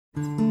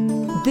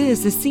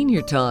This is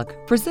Senior Talk,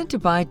 presented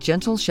by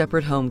Gentle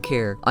Shepherd Home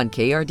Care on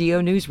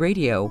KRDO News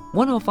Radio,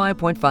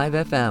 105.5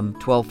 FM,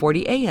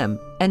 1240 AM,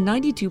 and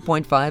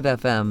 92.5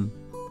 FM.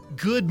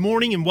 Good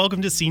morning and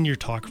welcome to Senior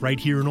Talk, right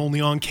here and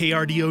only on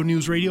KRDO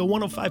News Radio,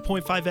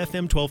 105.5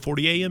 FM,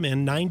 1240 AM,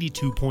 and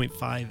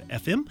 92.5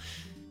 FM.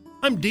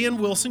 I'm Dan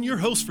Wilson, your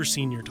host for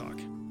Senior Talk.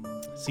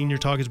 Senior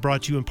Talk is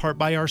brought to you in part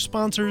by our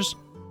sponsors,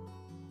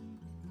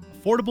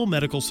 Affordable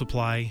Medical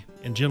Supply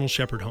and Gentle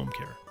Shepherd Home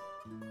Care.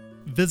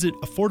 Visit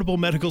Affordable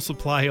Medical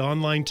Supply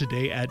online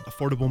today at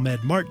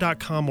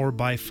affordablemedmart.com or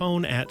by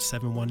phone at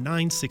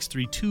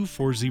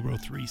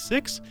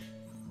 719-632-4036.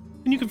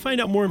 And you can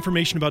find out more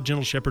information about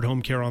Gentle Shepherd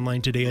Home Care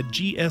online today at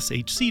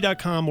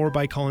gshc.com or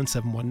by calling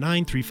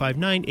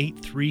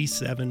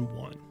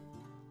 719-359-8371.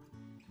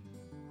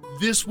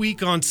 This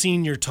week on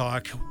Senior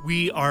Talk,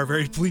 we are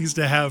very pleased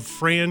to have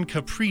Fran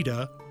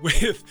Capritta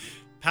with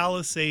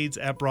Palisades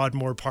at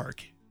Broadmoor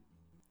Park.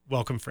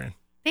 Welcome, Fran.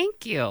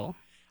 Thank you.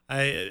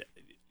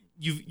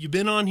 You've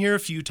been on here a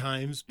few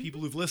times.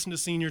 People who've listened to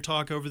Senior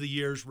Talk over the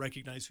years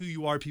recognize who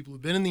you are. People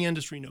who've been in the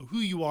industry know who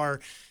you are,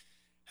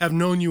 have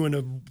known you in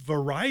a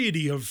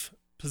variety of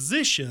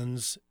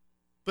positions,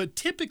 but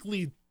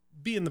typically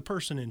being the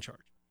person in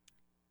charge.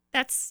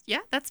 That's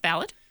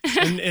valid.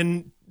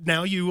 and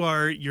now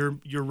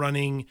you're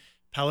running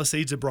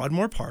Palisades at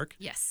Broadmoor Park.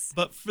 Yes.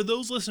 But for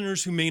those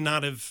listeners who may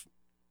not have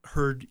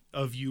heard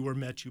of you or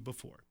met you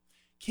before,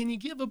 can you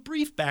give a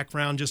brief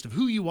background just of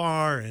who you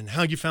are and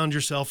how you found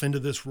yourself into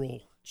this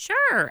role?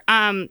 Sure.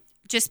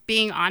 Just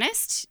being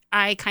honest,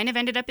 I kind of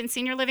ended up in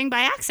senior living by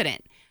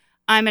accident.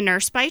 I'm a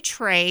nurse by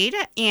trade,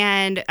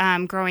 and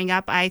growing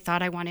up, I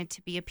thought I wanted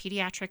to be a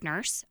pediatric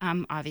nurse.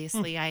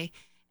 Obviously, I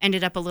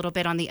ended up a little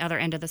bit on the other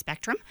end of the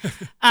spectrum.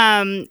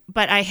 But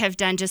I have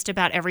done just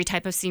about every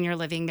type of senior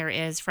living there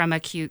is, from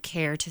acute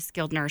care to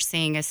skilled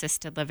nursing,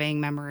 assisted living,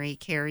 memory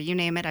care, you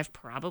name it. I've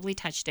probably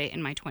touched it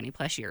in my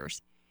 20-plus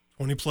years.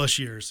 20 plus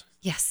years.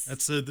 Yes.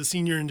 That's the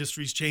senior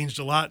industry's changed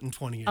a lot in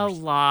 20 years. A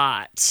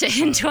lot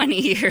in 20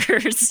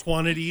 years.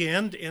 Quantity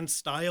and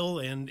style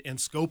and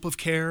scope of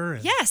care.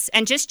 Yes.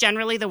 And just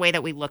generally the way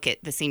that we look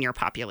at the senior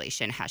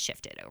population has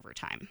shifted over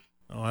time.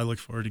 Oh, I look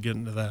forward to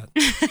getting to that.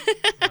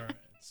 All right.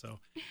 So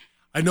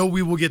I know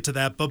we will get to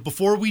that. But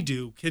before we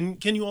do, can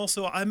you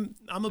also, I'm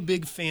a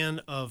big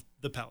fan of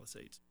the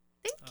Palisades.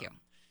 Thank you.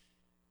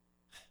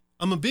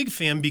 I'm a big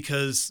fan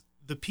because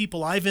the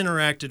people I've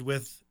interacted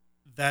with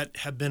that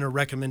have been a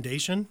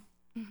recommendation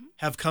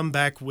have come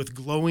back with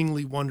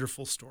glowingly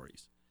wonderful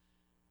stories.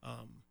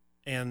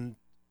 And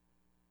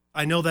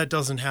I know that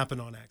doesn't happen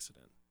on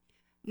accident.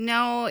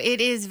 No, it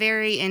is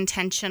very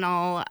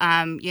intentional.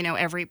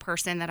 Every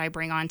person that I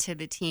bring onto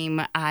the team,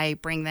 I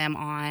bring them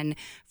on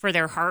for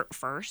their heart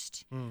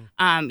first.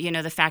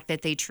 The fact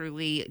that they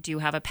truly do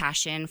have a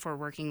passion for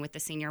working with the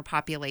senior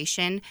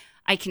population.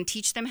 I can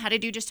teach them how to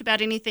do just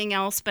about anything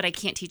else, but I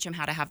can't teach them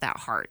how to have that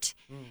heart.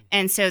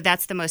 And so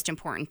that's the most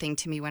important thing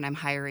to me when I'm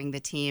hiring the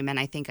team. And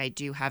I think I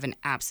do have an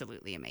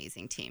absolutely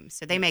amazing team.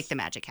 So they make the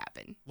magic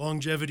happen.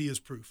 Longevity is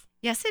proof.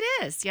 Yes, it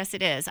is. Yes,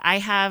 it is. I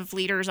have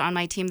leaders on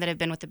my team that have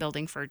been with the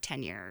building for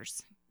 10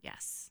 years.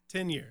 Yes.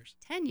 10 years.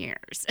 10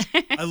 years.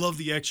 I love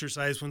the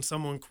exercise when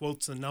someone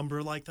quotes a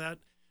number like that,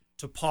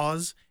 to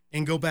pause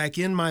and go back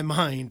in my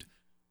mind.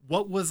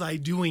 What was I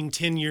doing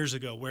 10 years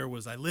ago? Where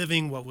was I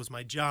living? What was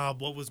my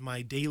job? What was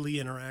my daily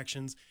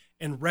interactions?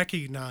 And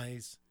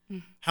recognize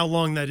how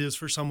long that is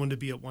for someone to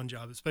be at one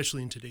job,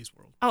 especially in today's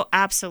world. Oh,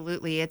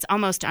 absolutely. It's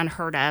almost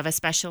unheard of,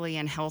 especially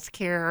in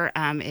healthcare.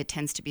 It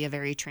tends to be a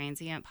very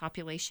transient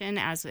population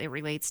as it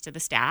relates to the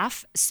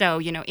staff.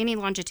 So, any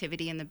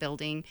longevity in the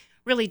building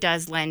really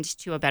does lend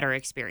to a better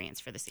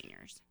experience for the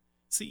seniors.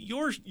 See,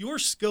 your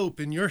scope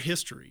and your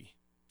history.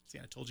 See,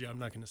 I told you I'm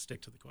not going to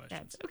stick to the questions.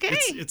 That's okay.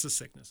 It's a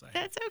sickness I have.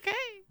 That's okay.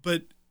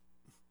 But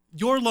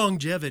your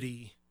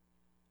longevity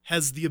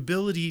has the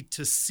ability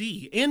to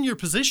see, and your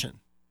position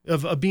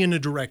of being a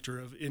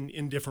director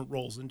in different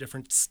roles, in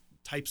different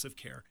types of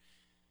care.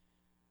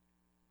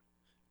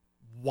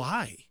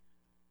 Why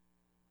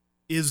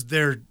is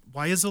the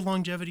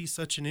longevity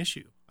such an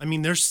issue? I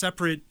mean, there's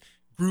separate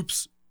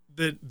groups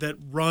that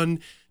run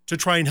to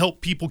try and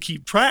help people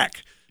keep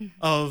track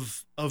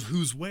of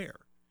who's where.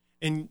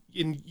 And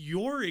in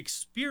your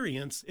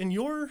experience,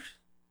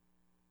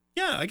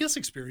 I guess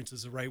experience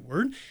is the right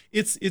word.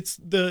 It's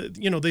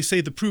they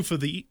say the proof of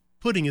the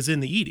pudding is in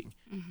the eating.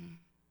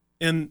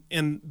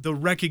 And the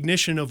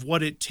recognition of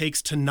what it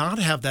takes to not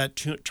have that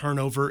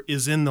turnover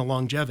is in the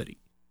longevity.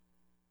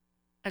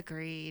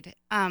 Agreed.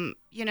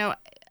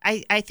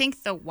 I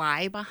think the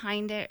why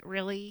behind it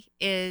really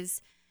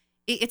is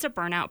it's a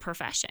burnout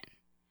profession.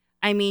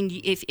 I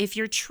mean, if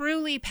you're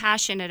truly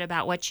passionate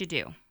about what you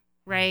do,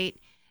 right?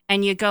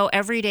 And you go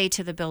every day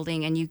to the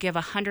building and you give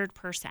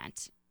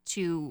 100%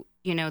 to,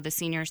 the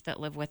seniors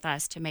that live with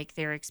us to make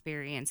their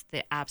experience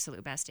the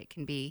absolute best it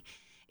can be,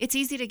 it's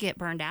easy to get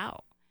burned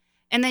out.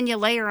 And then you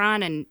layer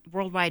on a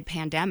worldwide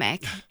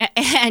pandemic,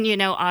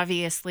 and,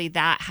 obviously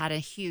that had a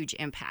huge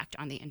impact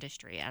on the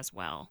industry as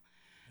well.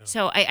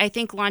 So I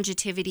think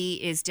longevity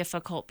is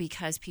difficult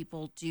because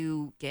people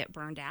do get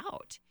burned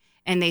out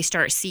and they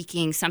start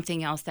seeking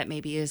something else that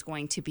maybe is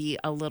going to be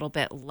a little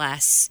bit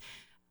less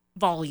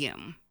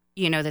volume,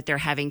 that they're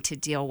having to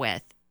deal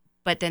with.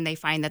 But then they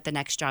find that the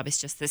next job is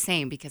just the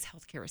same because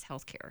healthcare is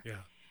healthcare.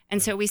 Yeah.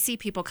 And so we see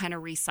people kind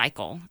of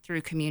recycle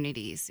through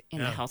communities in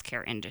the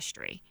healthcare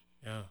industry.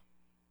 Yeah.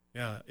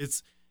 Yeah.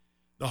 It's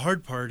the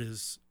hard part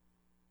is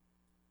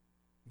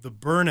the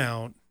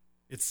burnout.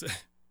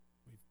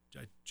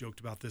 I joked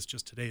about this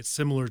just today. It's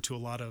similar to a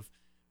lot of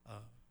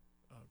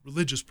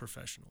religious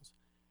professionals.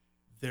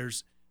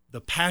 There's the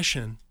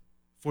passion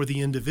for the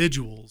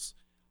individuals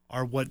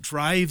are what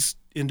drives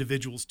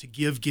individuals to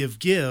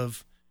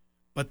give,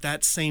 but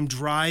that same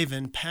drive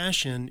and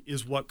passion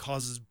is what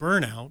causes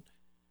burnout,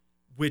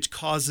 which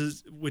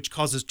causes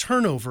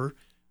turnover,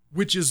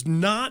 which is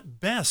not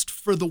best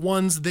for the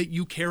ones that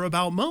you care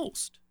about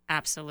most.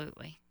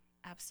 Absolutely.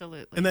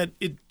 And that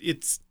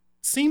it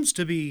seems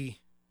to be,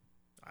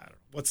 I don't know,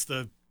 what's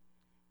the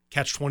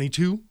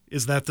catch-22?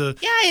 Is that the...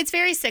 Yeah, it's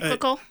very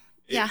cyclical.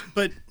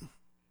 But...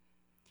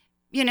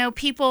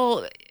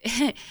 people...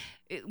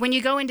 When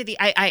you go into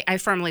I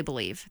firmly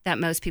believe that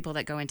most people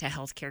that go into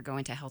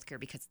healthcare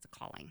because it's a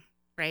calling,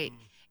 right?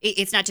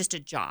 It's not just a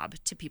job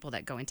to people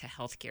that go into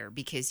healthcare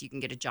because you can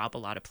get a job a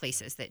lot of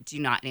places that do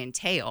not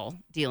entail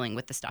dealing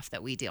with the stuff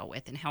that we deal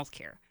with in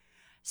healthcare.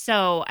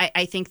 So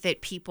I think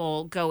that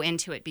people go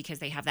into it because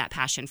they have that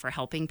passion for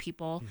helping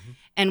people. Mm-hmm.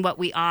 And what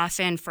we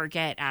often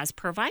forget as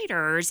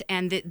providers,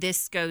 and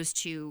this goes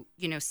to,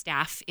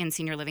 staff in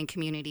senior living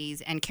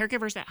communities and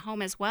caregivers at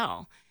home as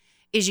well,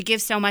 is you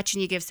give so much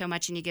and you give so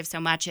much and you give so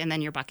much, and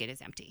then your bucket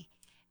is empty.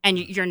 And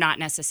you're not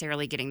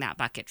necessarily getting that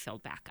bucket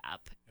filled back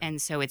up.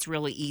 And so it's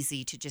really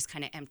easy to just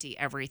kind of empty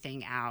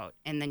everything out.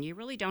 And then you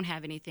really don't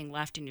have anything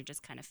left, and you're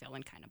just kind of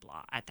feeling kind of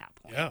blah at that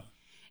point. Yeah.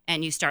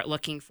 And you start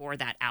looking for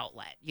that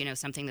outlet,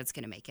 something that's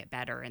going to make it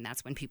better. And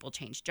that's when people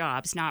change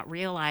jobs, not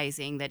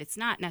realizing that it's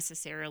not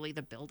necessarily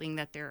the building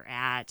that they're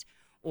at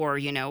or,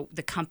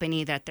 the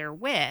company that they're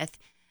with,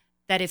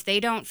 that if they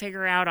don't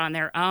figure out on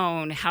their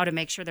own how to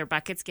make sure their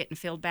bucket's getting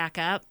filled back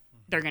up,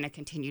 they're going to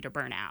continue to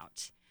burn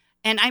out.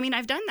 And I mean,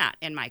 I've done that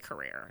in my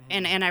career.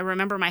 And I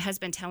remember my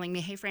husband telling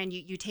me, hey, Fran,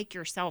 you take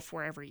yourself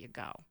wherever you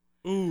go.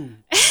 Ooh,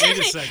 wait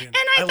a second. And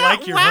I thought,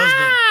 like your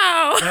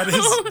wow.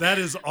 husband. That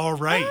is all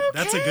right. Okay.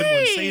 That's a good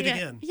one. Say it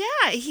again.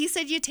 Yeah. He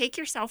said, you take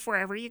yourself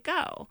wherever you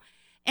go.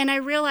 And I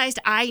realized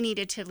I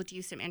needed to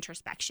do some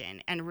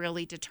introspection and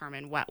really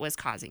determine what was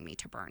causing me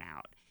to burn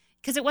out.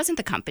 Because it wasn't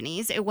the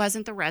companies, it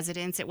wasn't the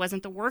residents, it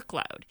wasn't the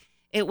workload.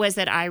 It was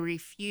that I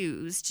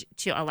refused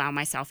to allow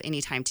myself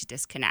any time to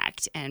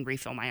disconnect and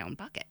refill my own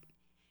bucket.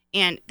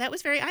 And that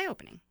was very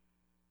eye-opening.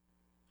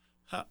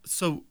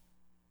 So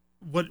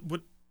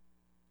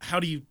how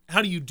do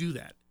you do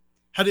that?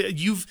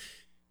 You've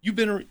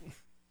been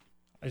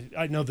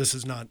I know this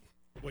is not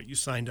what you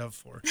signed up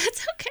for.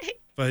 That's okay.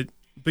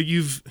 But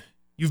you've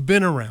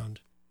been around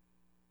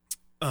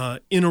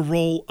in a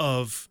role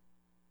of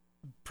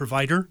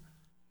provider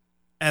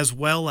as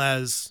well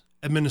as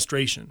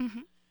administration. Mm-hmm.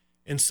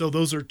 And so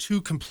those are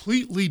two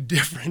completely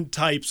different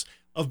types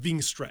of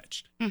being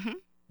stretched. Mm-hmm.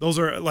 Those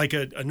are like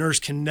a nurse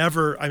can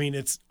never,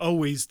 it's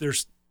always,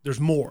 there's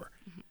more.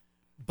 Mm-hmm.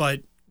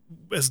 But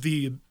as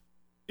a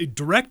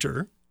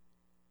director,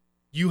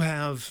 you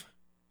have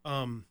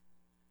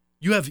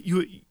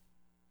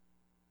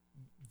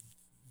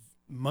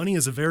money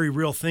is a very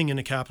real thing in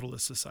a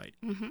capitalist society.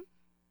 Mm-hmm.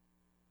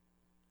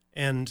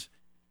 And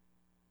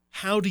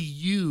how do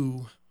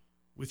you,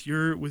 with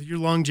your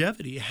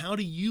longevity, how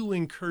do you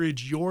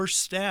encourage your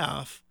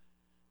staff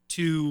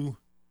to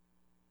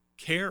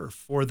care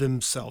for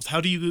themselves?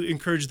 How do you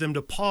encourage them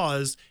to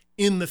pause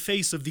in the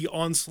face of the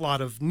onslaught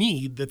of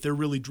need that they're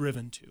really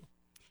driven to?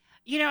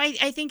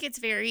 I think it's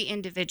very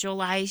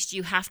individualized.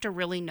 You have to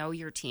really know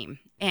your team.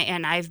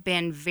 And I've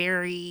been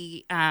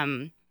very,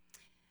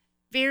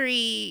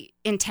 very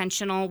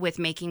intentional with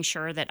making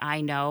sure that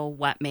I know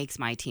what makes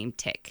my team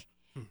tick.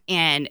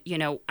 And,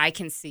 I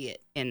can see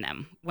it in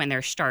them when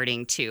they're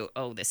starting to,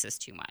 oh, this is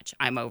too much.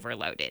 I'm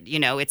overloaded.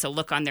 It's a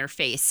look on their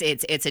face.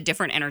 It's a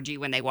different energy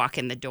when they walk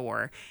in the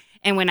door.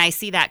 And when I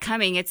see that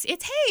coming, it's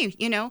hey,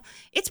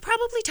 it's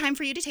probably time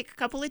for you to take a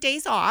couple of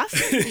days off,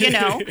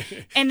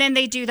 And then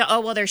they do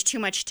there's too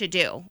much to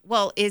do.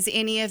 Well, is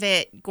any of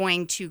it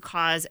going to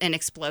cause an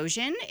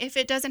explosion if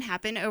it doesn't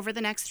happen over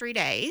the next 3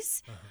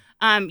 days? Uh-huh.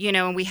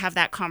 And we have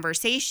that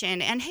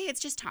conversation and, hey, it's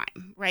just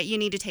time, right? You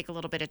need to take a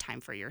little bit of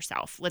time for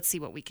yourself. Let's see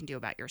what we can do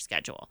about your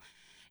schedule.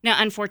 Now,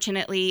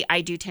 unfortunately,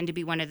 I do tend to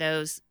be one of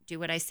those do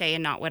what I say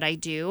and not what I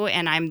do.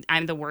 And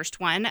I'm the worst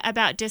one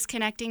about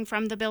disconnecting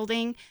from the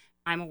building.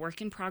 I'm a work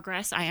in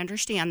progress. I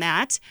understand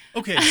that.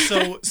 Okay.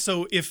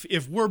 So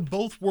if we're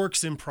both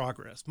works in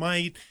progress,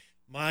 my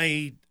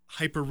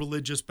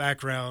hyper-religious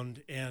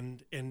background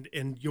and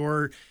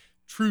your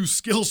true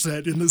skill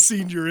set in the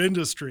senior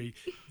industry,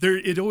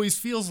 it always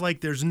feels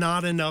like there's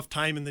not enough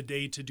time in the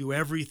day to do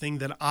everything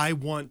that I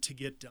want to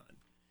get done.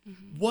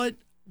 Mm-hmm.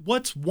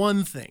 What's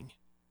one thing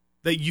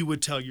that you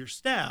would tell your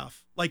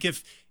staff? Like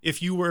if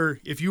you were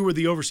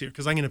the overseer,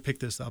 because I'm going to pick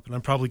this up and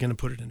I'm probably going to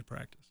put it into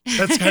practice.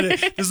 That's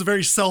this is a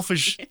very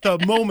selfish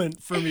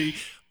moment for me.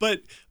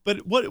 But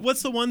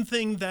what's the one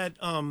thing that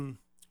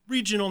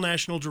Regional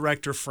National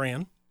Director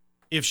Fran,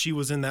 if she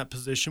was in that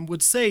position,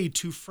 would say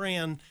to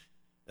Fran?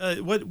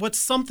 What's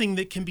something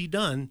that can be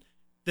done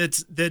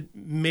that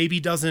maybe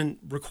doesn't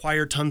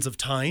require tons of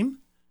time,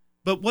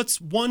 but what's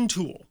one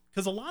tool?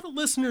 Because a lot of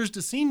listeners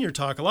to Senior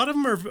Talk, a lot of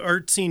them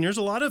are seniors,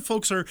 a lot of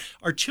folks are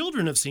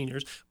children of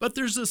seniors, but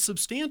there's a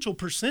substantial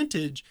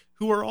percentage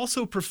who are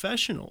also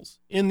professionals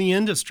in the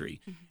industry.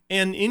 Mm-hmm.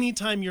 And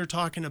anytime you're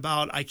talking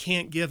about, I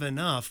can't give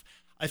enough,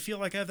 I feel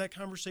like I have that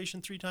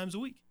conversation 3 times a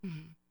week.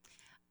 Mm-hmm.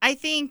 I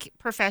think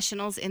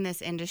professionals in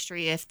this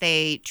industry, if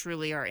they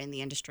truly are in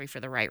the industry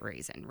for the right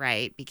reason,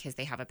 right, because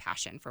they have a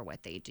passion for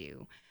what they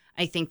do,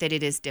 I think that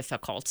it is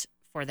difficult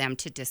for them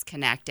to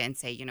disconnect and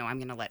say, I'm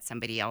going to let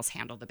somebody else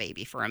handle the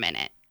baby for a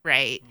minute,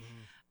 right?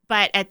 Mm-hmm.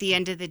 But at the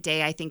end of the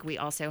day, I think we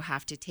also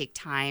have to take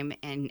time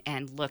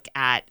and look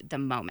at the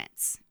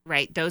moments,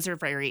 right? Those are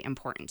very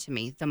important to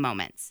me, the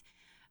moments.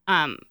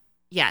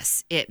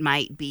 Yes, it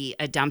might be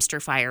a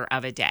dumpster fire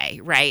of a day,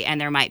 right?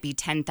 And there might be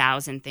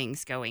 10,000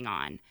 things going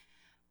on.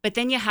 But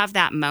then you have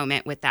that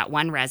moment with that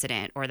one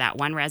resident or that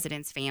one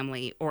resident's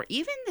family or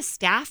even the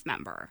staff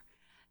member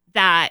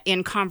that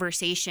in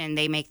conversation,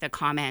 they make the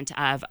comment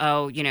of,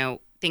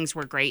 things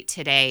were great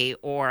today,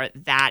 or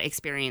that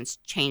experience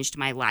changed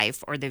my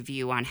life or the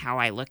view on how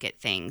I look at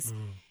things.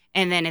 Mm.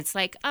 And then it's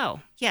like, oh,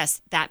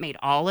 yes, that made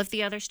all of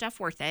the other stuff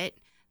worth it.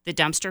 The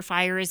dumpster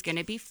fire is going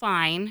to be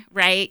fine,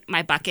 right?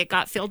 My bucket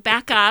got filled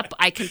back up.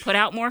 I can put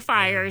out more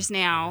fires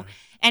now. Yeah.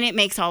 And it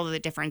makes all of the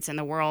difference in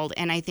the world.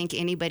 And I think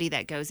anybody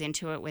that goes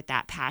into it with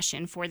that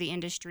passion for the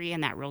industry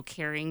and that real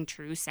caring,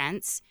 true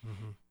sense,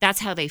 mm-hmm.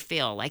 that's how they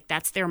feel. Like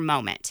that's their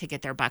moment to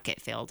get their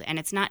bucket filled. And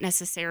it's not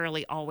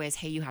necessarily always,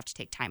 hey, you have to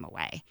take time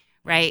away,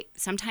 right?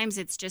 Sometimes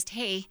it's just,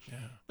 hey,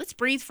 let's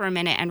breathe for a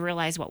minute and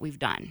realize what we've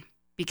done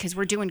because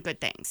we're doing good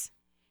things.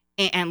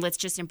 And let's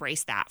just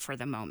embrace that for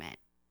the moment.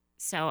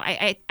 So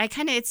I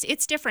kind of,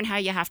 it's different how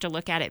you have to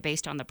look at it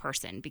based on the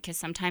person because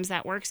sometimes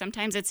that works.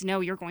 Sometimes it's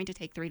no, you're going to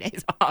take 3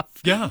 days off.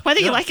 Yeah.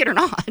 Whether you like it or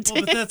not.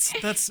 Well, but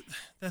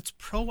that's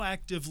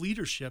proactive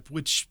leadership,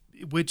 which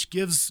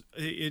gives,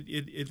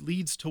 it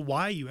leads to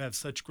why you have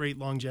such great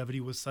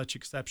longevity with such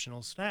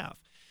exceptional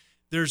staff.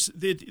 Because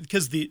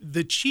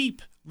the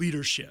cheap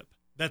leadership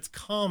that's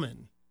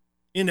common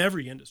in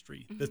every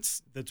industry mm-hmm.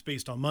 that's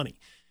based on money.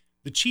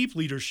 The cheap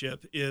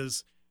leadership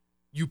is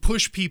you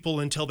push people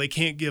until they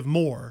can't give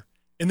more.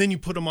 And then you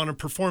put them on a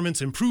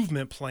performance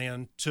improvement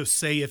plan to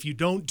say, if you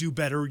don't do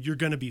better, you're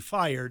going to be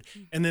fired.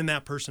 Mm-hmm. And then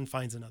that person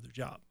finds another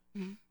job.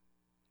 Mm-hmm.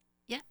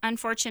 Yeah.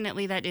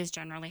 Unfortunately, that is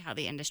generally how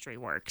the industry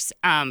works.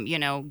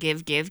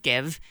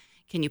 Give.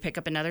 Can you pick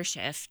up another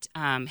shift?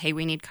 Hey,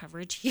 we need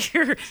coverage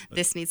here.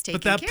 This needs taken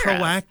care of. But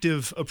that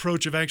proactive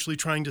approach of actually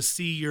trying to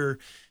see your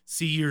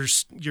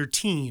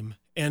team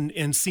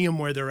and see them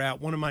where they're at.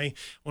 One of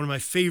my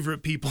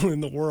favorite people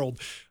in the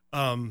world,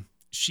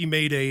 she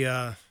made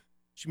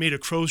a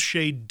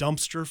crochet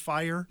dumpster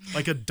fire,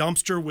 like a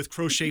dumpster with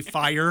crochet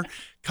fire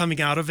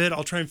coming out of it.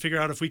 I'll try and figure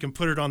out if we can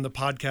put it on the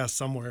podcast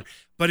somewhere.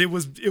 But it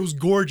was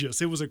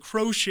gorgeous. It was a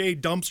crochet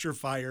dumpster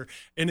fire,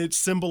 and it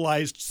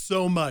symbolized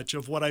so much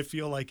of what I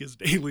feel like is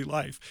daily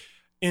life.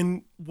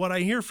 And what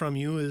I hear from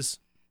you is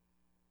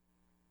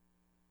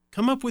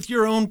come up with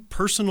your own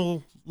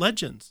personal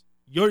legends,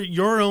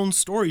 your own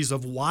stories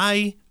of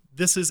why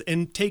this is,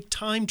 and take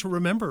time to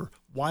remember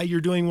why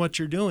you're doing what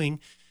you're doing.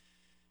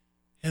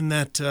 And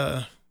that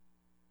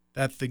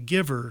the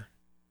giver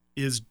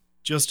is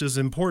just as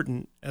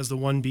important as the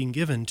one being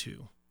given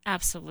to.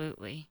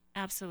 Absolutely.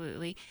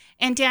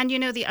 And Dan,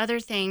 the other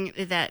thing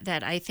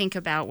that I think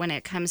about when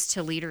it comes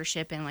to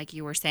leadership, and like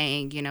you were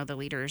saying, the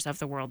leaders of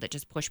the world that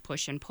just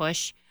push and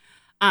push,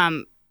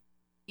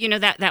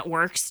 that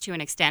works to an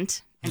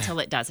extent until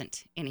it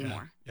doesn't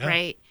anymore,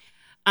 right?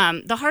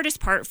 The hardest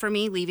part for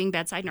me leaving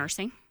bedside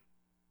nursing,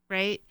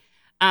 right,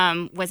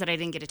 was that I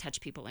didn't get to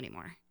touch people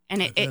anymore.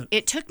 And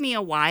it took me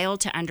a while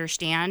to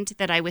understand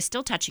that I was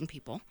still touching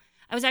people.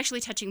 I was actually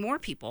touching more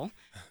people.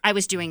 I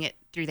was doing it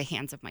through the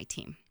hands of my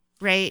team,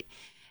 right?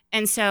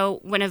 And so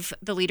one of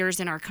the leaders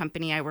in our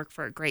company, I work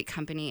for a great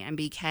company,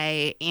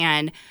 MBK,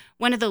 and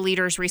one of the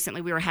leaders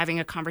recently, we were having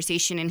a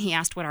conversation, and he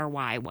asked what our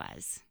why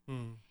was.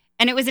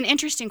 And it was an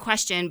interesting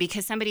question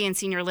because somebody in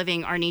senior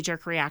living, our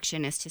knee-jerk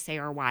reaction is to say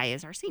our why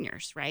is our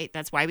seniors, right?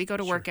 That's why we go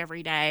to work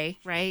every day,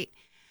 right?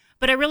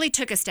 But I really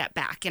took a step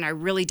back and I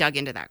really dug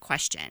into that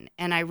question.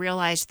 And I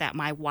realized that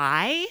my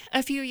why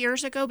a few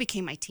years ago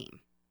became my team,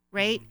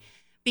 right? Mm-hmm.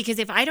 Because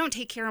if I don't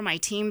take care of my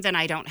team, then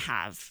I don't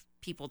have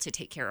people to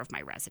take care of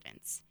my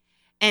residents.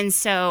 And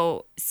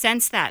so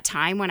since that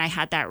time when I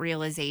had that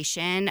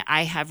realization,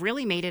 I have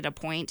really made it a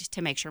point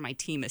to make sure my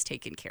team is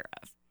taken care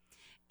of.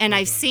 And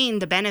I've seen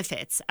the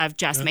benefits of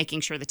just making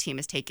sure the team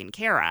is taken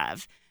care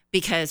of.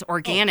 Because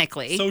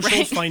organically, social,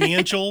 right?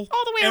 Financial,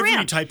 all the way around,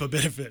 every type of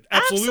benefit.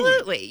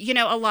 Absolutely.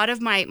 A lot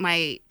of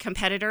my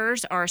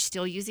competitors are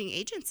still using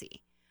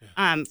agency. Yeah.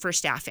 for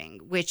staffing,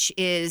 which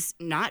is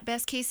not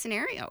best case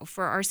scenario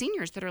for our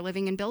seniors that are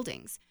living in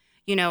buildings.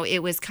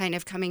 It was kind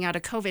of coming out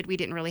of COVID. We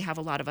didn't really have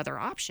a lot of other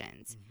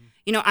options.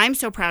 I'm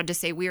so proud to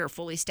say we are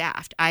fully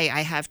staffed.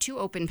 I have 2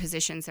 open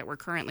positions that we're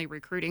currently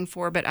recruiting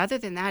for, but other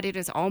than that, it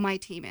is all my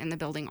team in the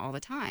building all the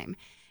time.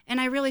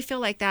 And I really feel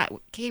like that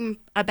came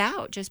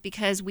about just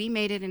because we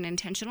made it an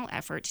intentional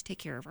effort to take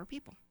care of our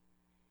people.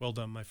 Well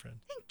done, my friend.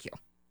 Thank you.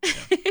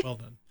 Yeah, well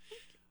done.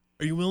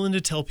 Are you willing to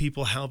tell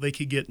people how they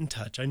could get in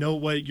touch? I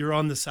know you're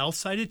on the south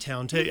side of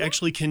town.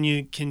 Actually, can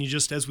you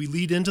just, as we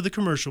lead into the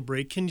commercial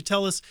break, can you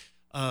tell us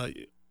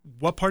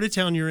what part of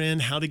town you're in,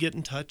 how to get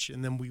in touch,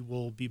 and then we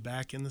will be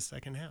back in the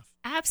second half.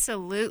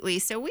 Absolutely.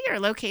 So we are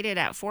located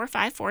at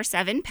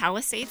 4547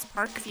 Palisades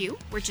Parkview.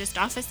 We're just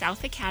off of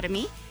South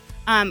Academy.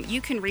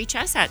 You can reach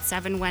us at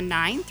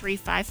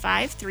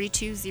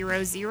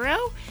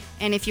 719-355-3200.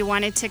 And if you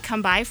wanted to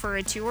come by for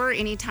a tour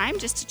anytime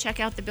just to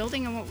check out the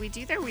building and what we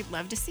do there, we'd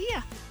love to see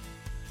you.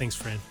 Thanks,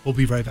 Fran. We'll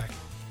be right back.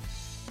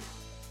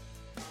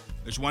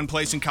 There's one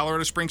place in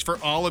Colorado Springs for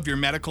all of your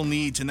medical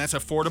needs, and that's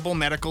Affordable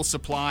Medical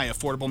Supply.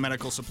 Affordable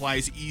Medical Supply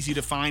is easy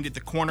to find at the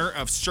corner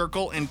of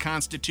Circle and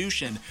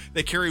Constitution.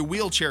 They carry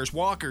wheelchairs,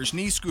 walkers,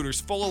 knee scooters,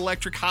 full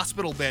electric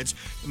hospital beds,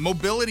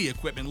 mobility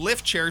equipment,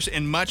 lift chairs,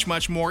 and much,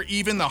 much more,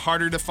 even the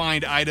harder to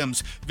find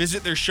items.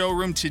 Visit their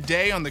showroom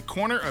today on the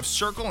corner of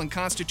Circle and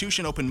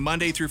Constitution, open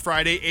Monday through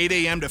Friday, 8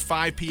 a.m. to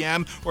 5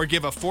 p.m., or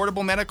give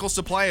Affordable Medical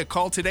Supply a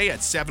call today at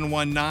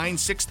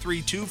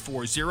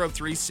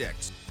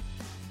 719-632-4036.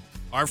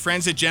 Our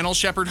friends at Gentle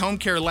Shepherd Home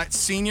Care let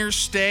seniors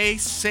stay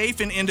safe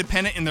and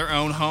independent in their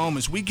own home.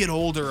 As we get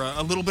older,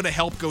 a little bit of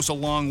help goes a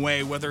long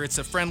way, whether it's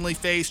a friendly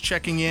face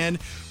checking in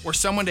or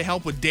someone to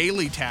help with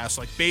daily tasks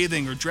like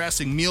bathing or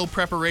dressing, meal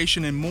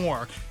preparation, and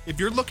more. If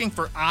you're looking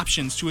for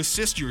options to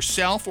assist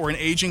yourself or an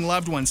aging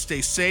loved one stay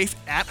safe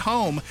at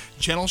home,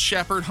 Gentle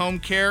Shepherd Home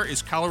Care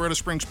is Colorado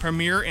Springs'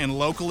 premier and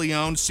locally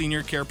owned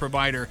senior care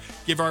provider.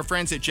 Give our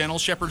friends at Gentle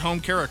Shepherd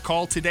Home Care a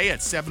call today at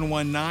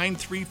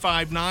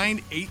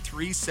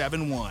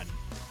 719-359-8371.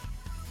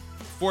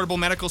 Affordable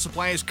Medical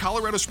Supply is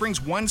Colorado Springs'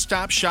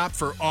 one-stop shop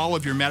for all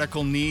of your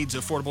medical needs.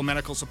 Affordable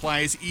Medical Supply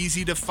is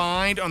easy to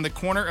find on the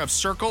corner of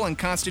Circle and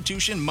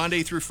Constitution,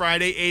 Monday through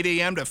Friday, 8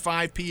 a.m. to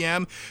 5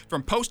 p.m.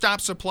 From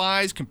post-op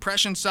supplies,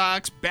 compression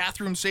socks,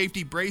 bathroom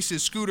safety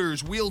braces,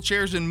 scooters,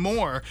 wheelchairs, and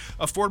more,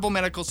 Affordable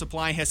Medical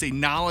Supply has a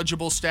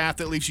knowledgeable staff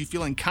that leaves you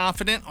feeling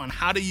confident on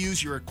how to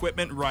use your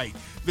equipment right.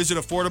 Visit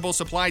Affordable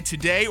Supply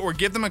today or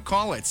give them a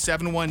call at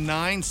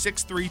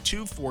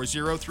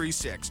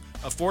 719-632-4036.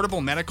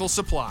 Affordable Medical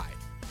Supply.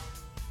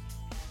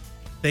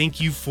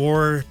 Thank you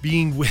for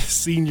being with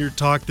Senior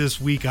Talk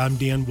this week. I'm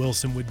Dan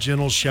Wilson with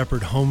Gentle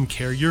Shepherd Home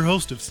Care, your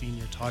host of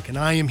Senior Talk, and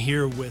I am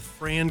here with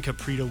Fran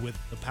Capritta with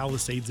the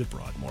Palisades at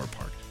Broadmoor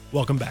Park.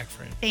 Welcome back,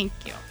 Fran. Thank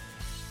you.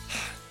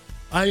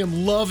 I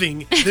am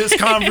loving this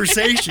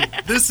conversation.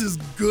 This is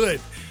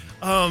good.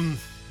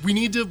 We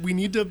need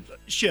to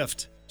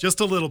shift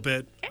just a little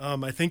bit.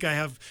 I think I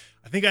have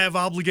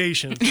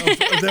obligations.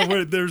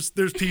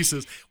 There's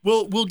pieces.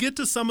 We'll get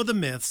to some of the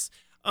myths.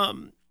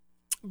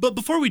 But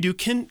before we do,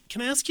 can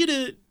I ask you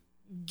to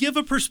give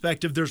a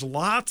perspective? There's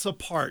lots of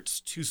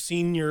parts to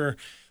senior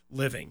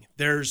living.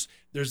 There's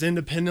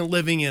independent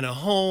living in a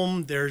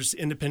home. There's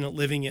independent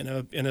living in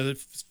a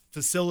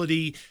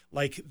facility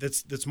like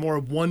that's more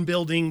of one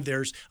building.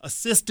 There's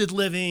assisted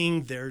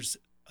living. There's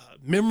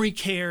memory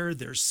care.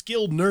 There's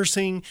skilled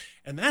nursing,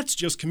 and that's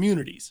just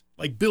communities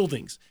like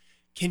buildings.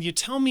 Can you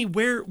tell me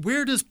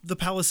where does the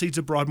Palisades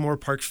of Broadmoor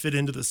Park fit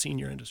into the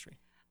senior industry?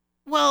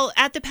 Well,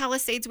 at the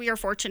Palisades, we are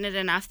fortunate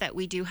enough that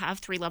we do have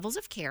 3 levels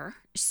of care.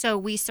 So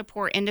we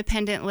support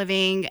independent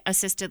living,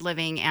 assisted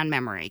living, and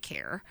memory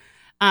care.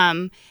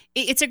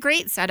 It's a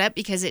great setup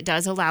because it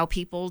does allow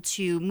people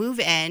to move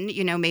in,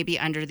 maybe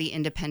under the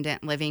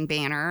independent living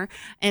banner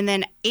and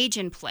then age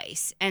in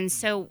place. And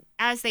so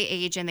as they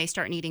age and they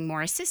start needing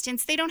more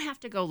assistance, they don't have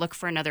to go look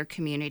for another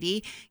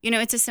community.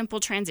 It's a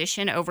simple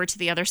transition over to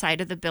the other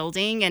side of the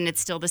building, and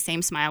it's still the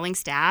same smiling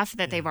staff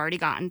that they've already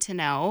gotten to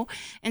know.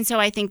 And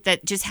so I think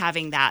that just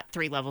having that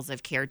 3 levels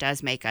of care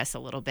does make us a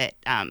little bit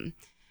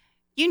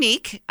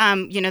unique.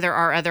 There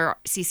are other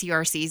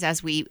CCRCs,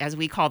 as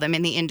we call them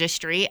in the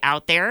industry,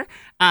 out there.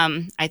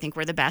 I think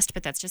we're the best,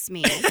 but that's just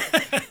me.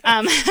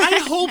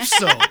 I hope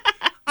so.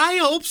 I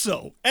hope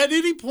so. At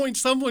any point,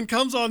 someone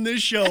comes on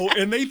this show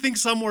and they think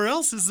somewhere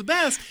else is the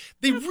best,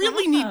 they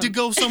really need to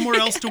go somewhere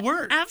else to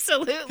work.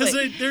 Absolutely. Because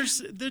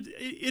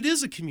it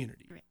is a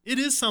community. Right. It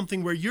is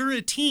something where you're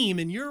a team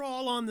and you're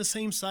all on the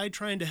same side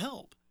trying to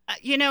help.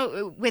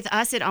 With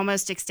us, it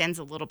almost extends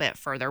a little bit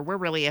further. We're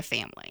really a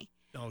family.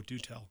 Oh, do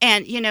tell.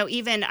 And,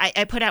 even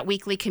I put out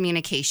weekly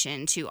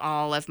communication to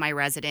all of my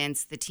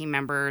residents, the team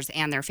members,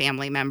 and their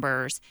family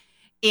members.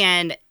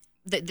 And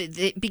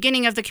the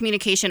beginning of the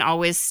communication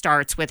always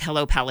starts with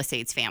 "Hello,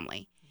 Palisades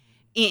family."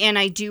 And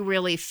I do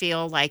really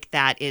feel like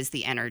that is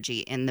the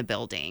energy in the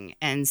building.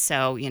 And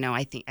so,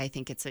 I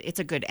think it's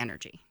a good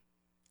energy.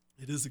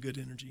 It is a good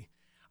energy.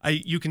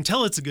 You can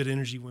tell it's a good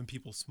energy when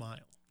people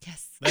smile.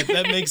 Yes.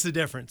 That makes a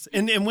difference.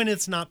 And when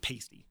it's not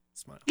pasty.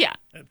 smile. Yeah.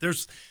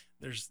 There's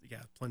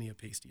plenty of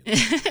pasty in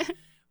there.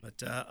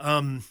 But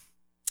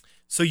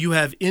so you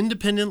have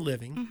independent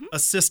living,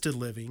 assisted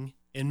living,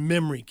 and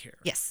memory care.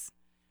 Yes.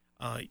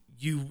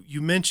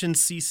 You mentioned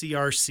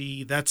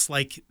CCRC.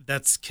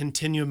 That's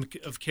continuum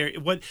of care.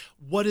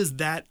 What is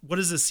that? What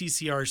is a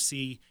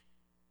CCRC?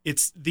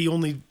 It's the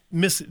only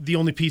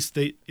piece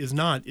that is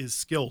not is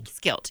skilled.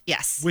 Skilled,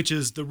 yes. Which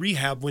is the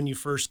rehab when you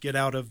first get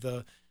out of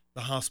the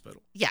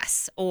hospital.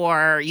 Yes,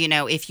 or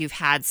if you've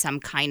had some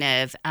kind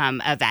of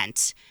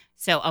event,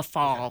 so a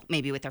fall,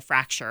 maybe with a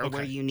fracture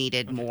where you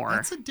needed more.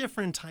 That's a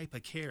different type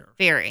of care.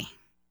 Very.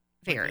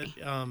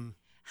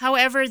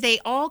 However, they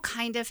all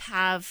kind of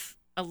have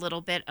a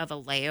little bit of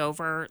a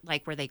layover,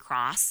 like where they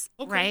cross,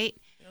 right?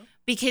 Yeah.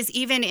 Because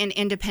even in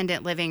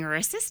independent living or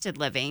assisted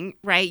living,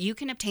 right, you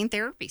can obtain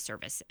therapy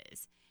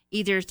services,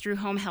 either through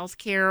home health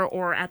care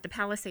or at the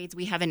Palisades,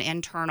 we have an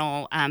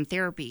internal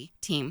therapy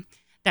team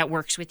that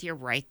works with you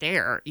right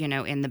there,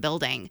 in the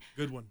building.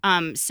 Good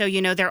one. So,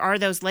 there are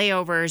those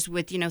layovers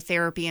with,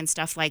 therapy and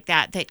stuff like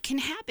that can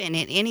happen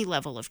at any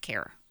level of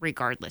care,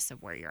 regardless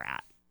of where you're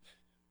at.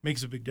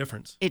 Makes a big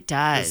difference. It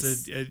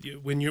does.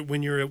 When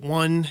you're at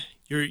one,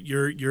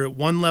 you're at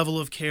one level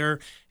of care,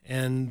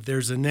 and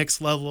there's a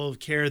next level of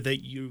care that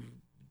you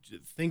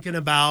thinking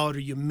about or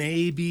you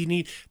maybe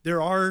need.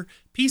 There are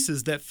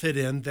pieces that fit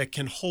in that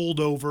can hold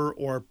over,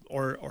 or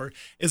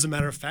as a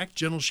matter of fact,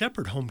 Gentle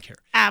Shepherd Home Care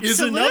is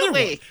another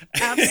one.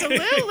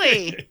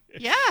 Absolutely.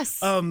 Yes.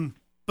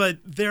 But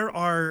there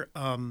are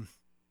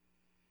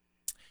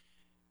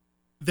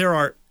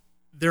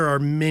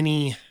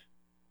many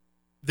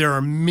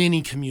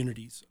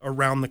communities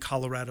around the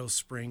Colorado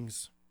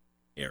Springs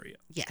area.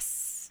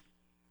 Yes.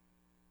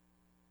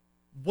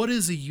 What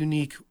is a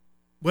unique,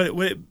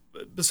 what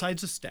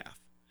besides the staff?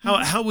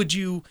 How would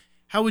you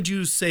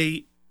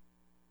say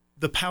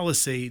the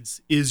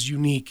Palisades is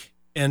unique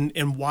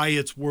and why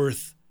it's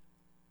worth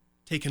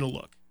taking a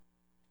look?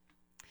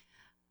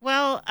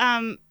 Well,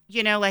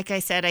 like I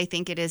said, I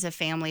think it is a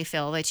family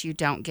feel that you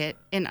don't get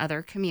in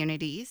other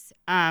communities.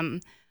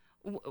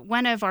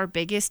 One of our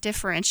biggest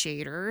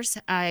differentiators,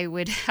 I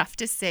would have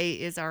to say,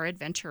 is our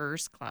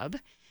Adventurers Club.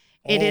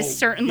 It is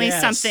certainly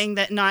something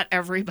that not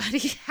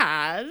everybody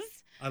has.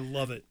 I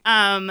love it.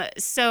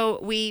 So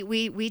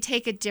we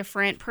take a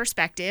different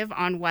perspective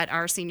on what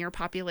our senior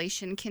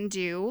population can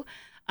do.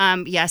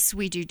 Yes,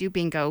 we do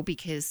bingo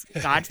because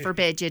God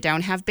forbid you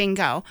don't have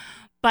bingo.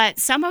 But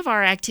some of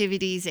our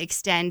activities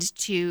extend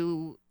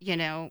to,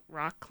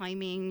 rock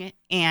climbing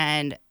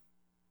and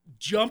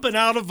jumping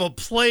out of a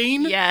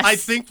plane. Yes. I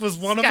think was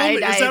one of them. Is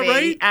that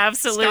right?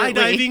 Absolutely.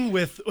 Skydiving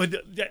with,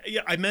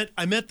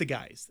 I met the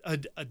guys,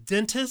 a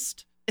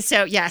dentist.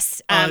 So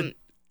yes, a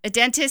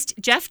dentist,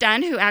 Jeff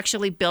Dunn, who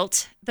actually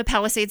built the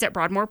Palisades at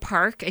Broadmoor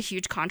Park, a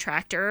huge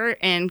contractor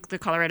in the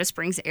Colorado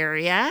Springs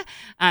area.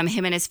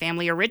 Him and his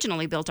family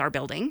originally built our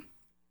building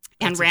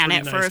and ran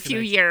it for a few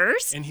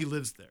years. And he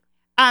lives there.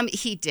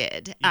 He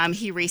did.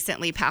 He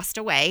recently passed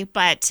away,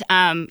 but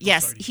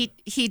yes,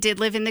 he did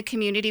live in the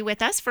community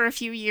with us for a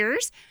few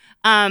years.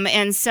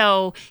 And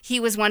so he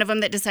was one of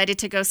them that decided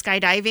to go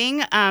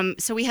skydiving.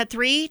 So we had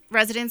 3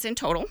 residents in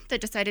total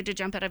that decided to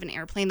jump out of an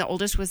airplane. The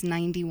oldest was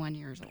 91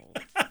 years old.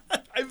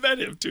 I met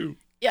him too.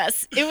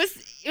 Yes, it was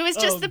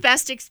just the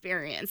best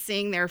experience,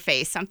 seeing their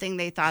face, something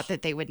they thought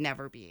that they would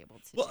never be able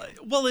to do.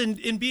 Well,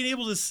 and being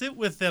able to sit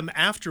with them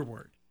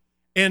afterward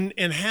and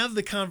have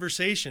the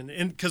conversation.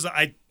 And because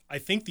I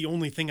think the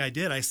only thing I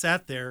did, I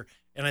sat there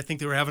and I think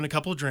they were having a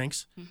couple of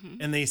drinks.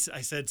 And I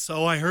said,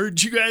 so I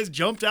heard you guys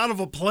jumped out of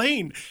a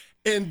plane.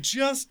 And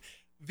just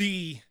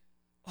the,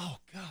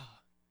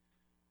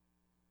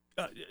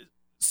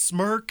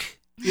 smirk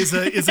is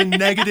a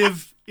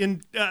negative.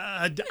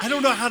 I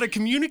don't know how to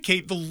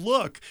communicate the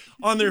look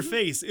on their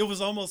face. It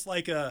was almost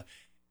like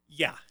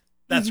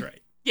that's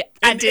right. Yeah,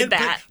 I did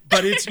that.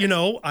 But it's, I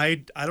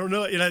don't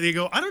know. They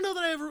go, I don't know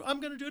that I'm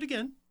going to do it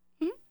again.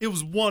 It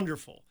was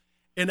wonderful.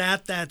 And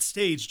at that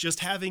stage,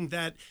 just having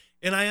that,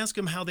 and I asked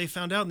them how they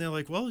found out, and they're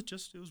like, well, it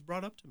was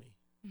brought up to me.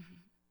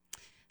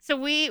 So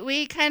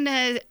we kind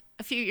of,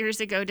 a few years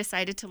ago,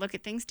 decided to look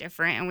at things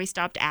different, and we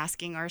stopped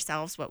asking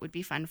ourselves what would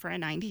be fun for a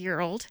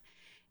 90-year-old.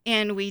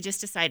 And we just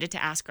decided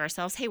to ask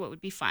ourselves, hey, what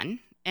would be fun?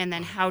 And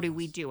then how do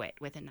we do it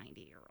with a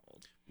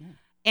 90-year-old?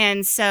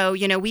 And so,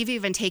 we've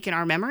even taken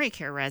our memory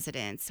care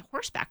residents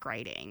horseback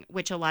riding,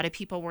 which a lot of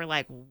people were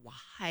like,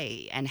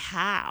 why and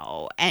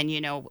how? And,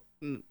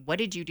 what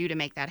did you do to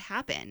make that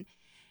happen?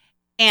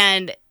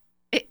 And,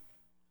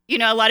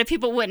 a lot of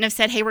people wouldn't have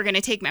said, hey, we're going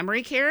to take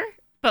memory care,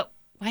 but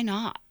why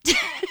not?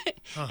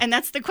 And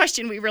that's the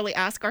question we really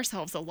ask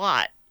ourselves a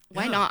lot.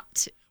 Why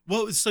not?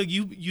 Well, so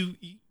you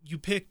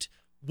picked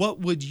what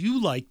would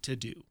you like to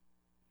do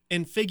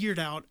and figured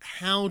out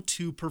how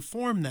to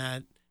perform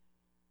that.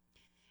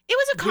 It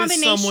was a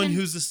combination. With someone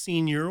who's a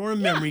senior or a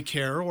memory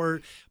care,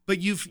 but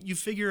you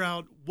figure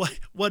out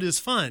what is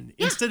fun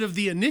instead of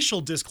the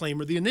initial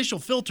disclaimer, the initial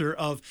filter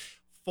of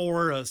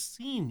for a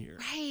senior.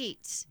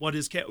 Right. What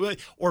is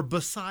or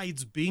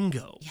besides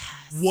bingo? Yes.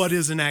 What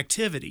is an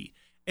activity?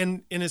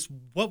 And it's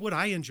what would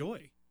I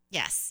enjoy?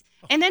 Yes.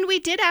 And then we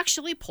did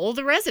actually poll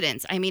the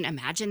residents. I mean,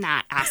 imagine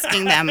that,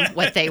 asking them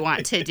what they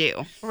want to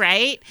do,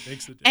 right?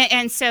 Makes a difference.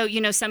 And so,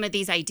 some of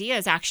these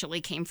ideas actually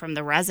came from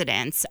the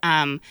residents.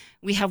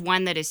 We have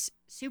one that is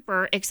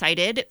super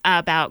excited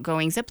about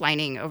going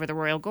ziplining over the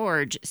Royal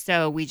Gorge.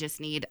 So we just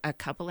need a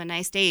couple of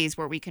nice days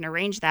where we can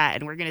arrange that.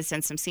 And we're going to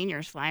send some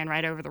seniors flying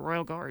right over the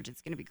Royal Gorge.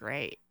 It's going to be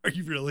great. Are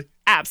you really?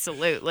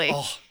 Absolutely.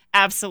 Oh.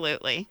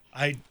 Absolutely.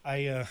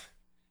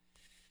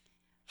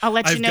 I'll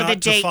let you know the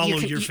date. I've got to follow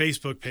your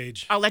Facebook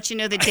page. I'll let you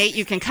know the date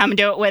you can come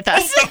do it with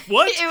us.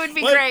 What? It would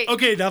be What? great.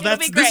 Okay, now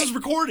this is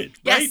recorded,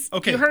 right? Yes,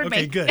 Okay, you heard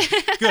okay, me. good,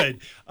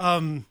 good.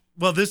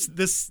 Well,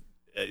 this.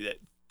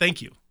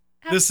 Thank you.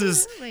 Absolutely. This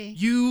is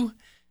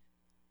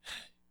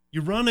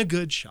you run a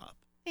good shop.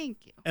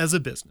 Thank you. As a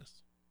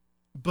business,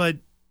 but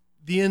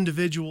the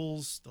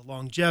individuals, the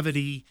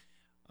longevity,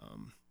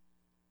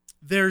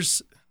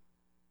 there's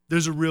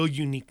a real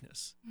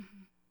uniqueness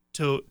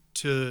to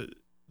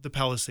the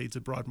Palisades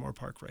at Broadmoor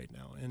Park right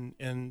now,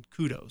 and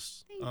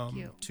kudos Thank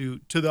you. to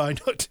the. I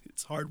know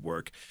it's hard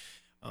work.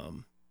 A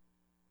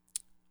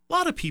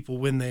lot of people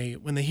when they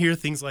hear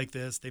things like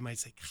this, they might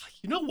say,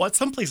 you know what,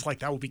 someplace like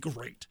that would be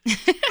great.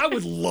 I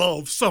would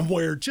love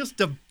somewhere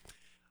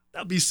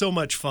that'd be so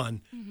much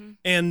fun. Mm-hmm.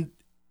 And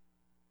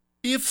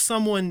if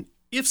someone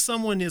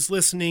is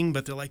listening,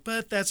 but they're like,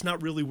 but that's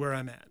not really where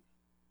I'm at,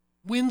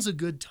 when's a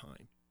good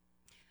time?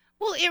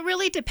 Well, it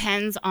really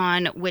depends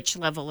on which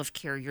level of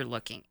care you're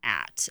looking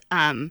at.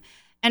 And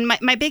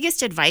my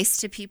biggest advice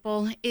to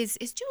people is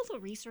do a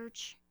little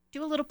research,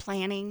 do a little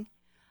planning.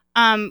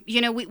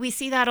 We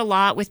see that a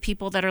lot with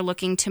people that are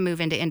looking to move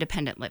into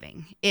independent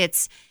living.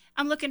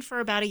 I'm looking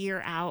for about a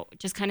year out,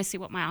 just kind of see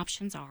what my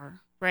options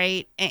are,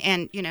 right?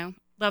 And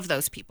love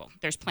those people.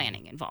 There's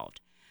planning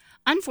involved.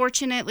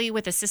 Unfortunately,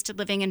 with assisted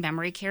living and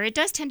memory care, it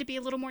does tend to be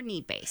a little more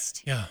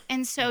need-based. Yeah.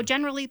 And so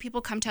generally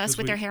people come to us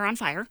with their hair on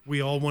fire.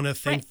 We all want to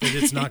think that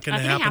it's not going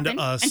to happen to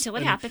us. Until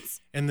it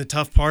happens. And the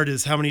tough part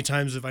is, how many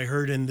times have I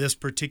heard in this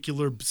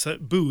particular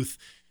booth,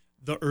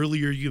 the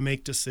earlier you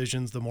make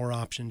decisions, the more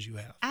options you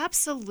have.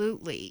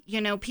 Absolutely.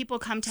 People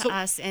come to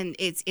us and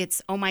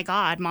it's, oh my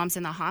God, mom's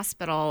in the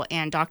hospital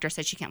and doctor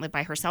said she can't live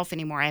by herself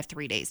anymore. I have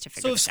 3 days to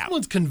figure this out. So if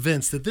someone's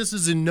convinced that this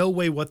is in no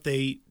way what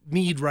they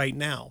need right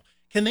now,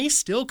 can they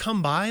still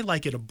come by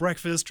like at a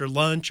breakfast or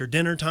lunch or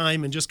dinner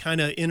time and just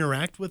kind of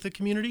interact with the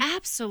community?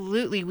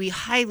 Absolutely. We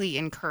highly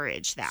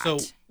encourage that. So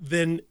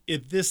then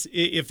if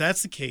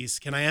that's the case,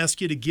 can I ask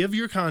you to give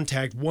your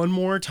contact one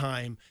more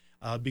time?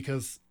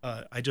 Because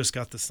I just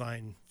got the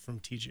sign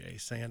from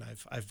TJ saying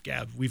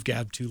we've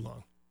gabbed too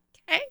long.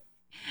 Okay.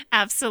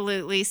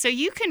 Absolutely. So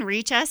you can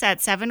reach us at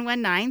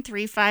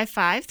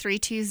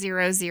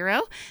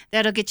 719-355-3200.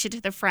 That'll get you to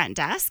the front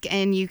desk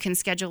and you can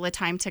schedule a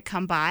time to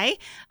come by.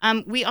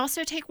 We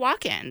also take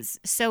walk-ins.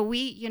 So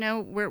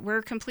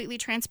we're completely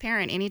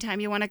transparent. Anytime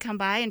you want to come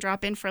by and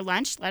drop in for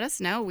lunch, let us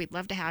know. We'd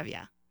love to have you.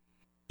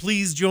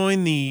 Please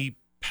join the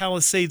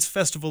Palisades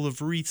Festival of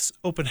Wreaths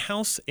open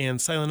house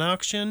and silent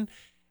auction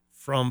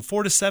from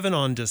 4 to 7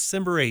 on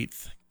December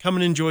 8th. Come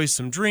and enjoy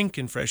some drink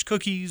and fresh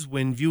cookies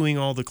when viewing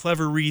all the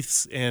clever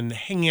wreaths and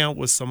hanging out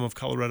with some of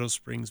Colorado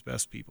Springs'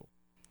 best people.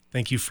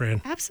 Thank you,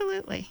 Fran.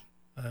 Absolutely.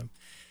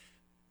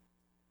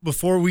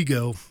 Before we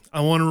go,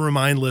 I want to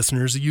remind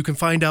listeners that you can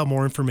find out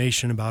more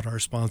information about our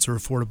sponsor,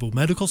 Affordable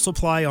Medical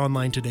Supply,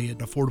 online today at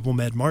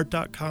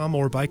affordablemedmart.com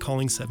or by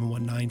calling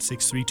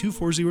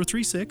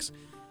 719-632-4036.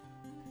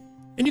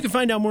 And you can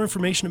find out more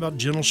information about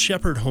Gentle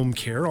Shepherd Home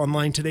Care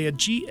online today at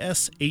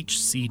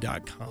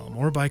gshc.com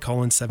or by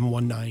calling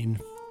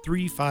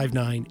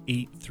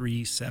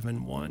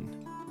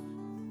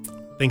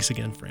 719-359-8371. Thanks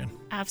again, Fran.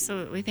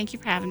 Absolutely. Thank you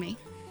for having me.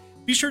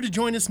 Be sure to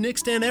join us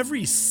next and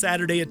every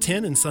Saturday at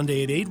 10 and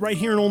Sunday at 8, right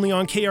here and only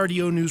on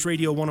KRDO News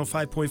Radio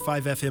 105.5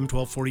 FM,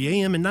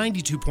 1240 AM, and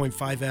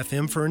 92.5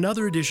 FM for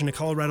another edition of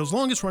Colorado's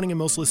longest running and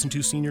most listened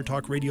to Senior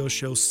Talk radio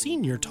show,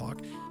 Senior Talk,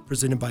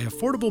 presented by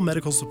Affordable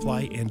Medical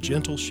Supply and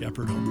Gentle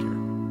Shepherd Home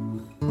Care.